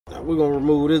Now we're gonna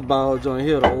remove this ball joint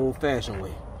here the old-fashioned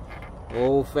way.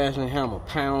 Old-fashioned hammer,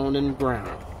 pounding the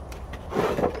ground.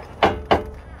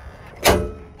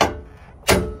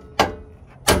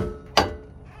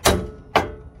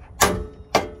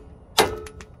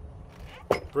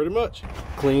 Pretty much.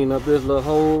 Clean up this little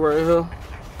hole right here.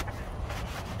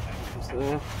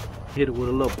 Hit it with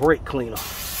a little brake cleaner.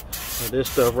 And this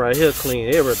stuff right here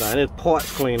clean everything. It's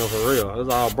parts cleaner for real.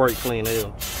 It's all brake cleaner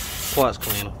here. Parts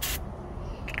cleaner.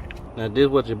 Now this is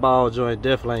what your ball joint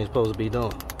definitely ain't supposed to be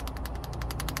doing.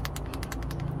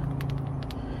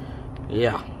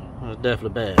 Yeah, that's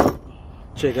definitely bad.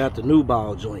 Check out the new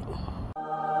ball joint.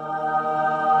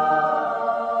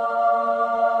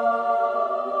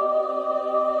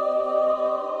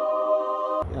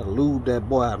 Gotta lube that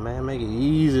boy out, man. Make it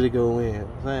easy to go in. You know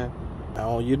what I'm saying? Now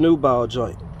on your new ball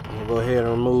joint, I'm gonna go ahead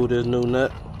and remove this new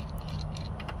nut.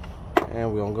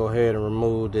 And we're gonna go ahead and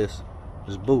remove this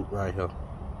boot right here.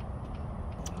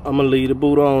 I'm gonna leave the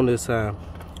boot on this time.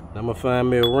 I'm gonna find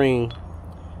me a ring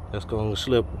that's gonna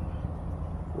slip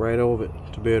right over it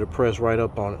to be able to press right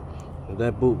up on it. And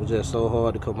that boot was just so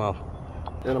hard to come off.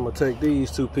 Then I'm gonna take these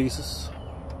two pieces,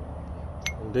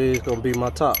 and these gonna be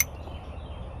my top.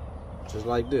 Just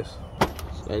like this.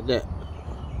 Just like that.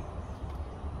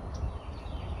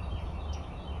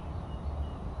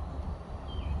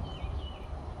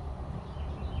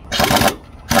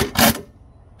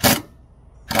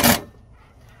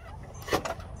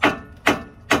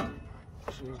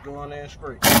 She's going there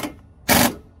straight.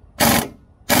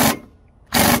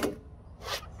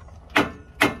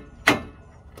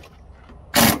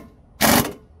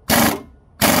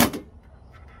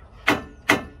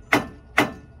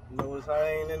 Notice I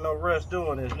ain't in no rush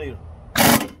doing this neither.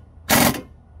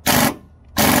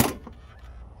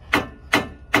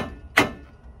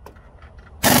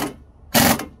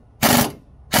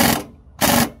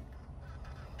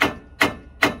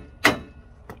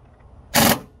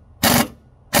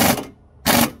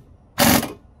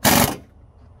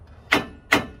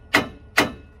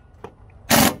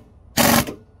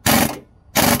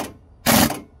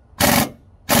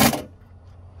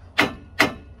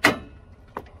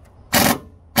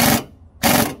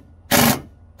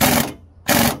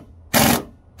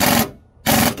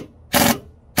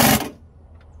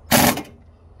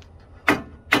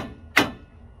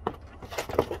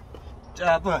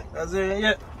 I think that's it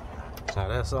yet. So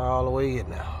that's all the way in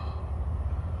now.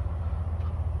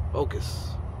 Focus.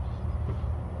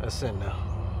 That's it now.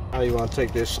 Now you want to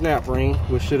take this snap ring,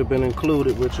 which should have been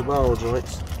included with your ball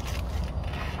joints.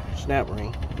 Snap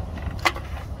ring.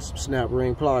 Some snap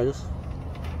ring pliers.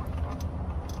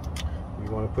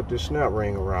 You want to put this snap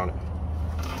ring around it.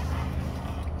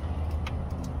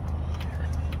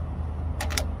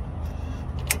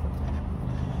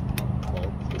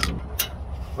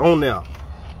 On now.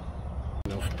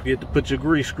 Don't forget to put your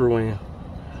grease screw in.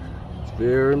 It's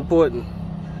very important.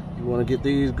 You want to get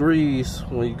these grease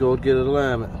when you go get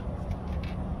alignment.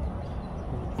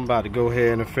 I'm about to go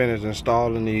ahead and finish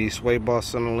installing these sway bar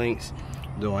center links.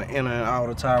 Doing inner and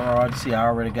outer tie rod. See, I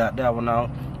already got that one out.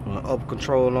 Up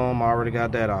control arm, I already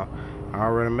got that out. I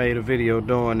already made a video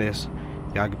doing this.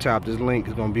 Y'all can tap this link.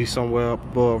 It's gonna be somewhere up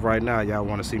above right now. Y'all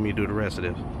want to see me do the rest of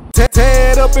this.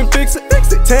 Tear it up and fix it,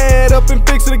 tear it up and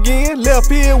fix it again. Left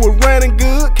here was running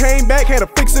good, came back, had to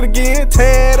fix it again.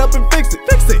 Tear it up and fix it,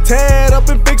 tear it up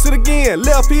and fix it again.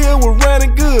 Left here was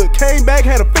running good, came back,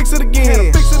 had to fix it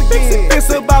again. It's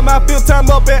about my 5th time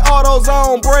up at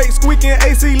AutoZone, brake squeaking,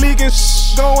 AC leaking,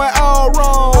 going all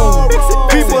wrong.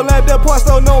 People at the parts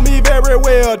don't know me very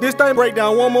well. This thing break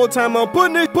down one more time, I'm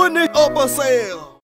putting it up for sale.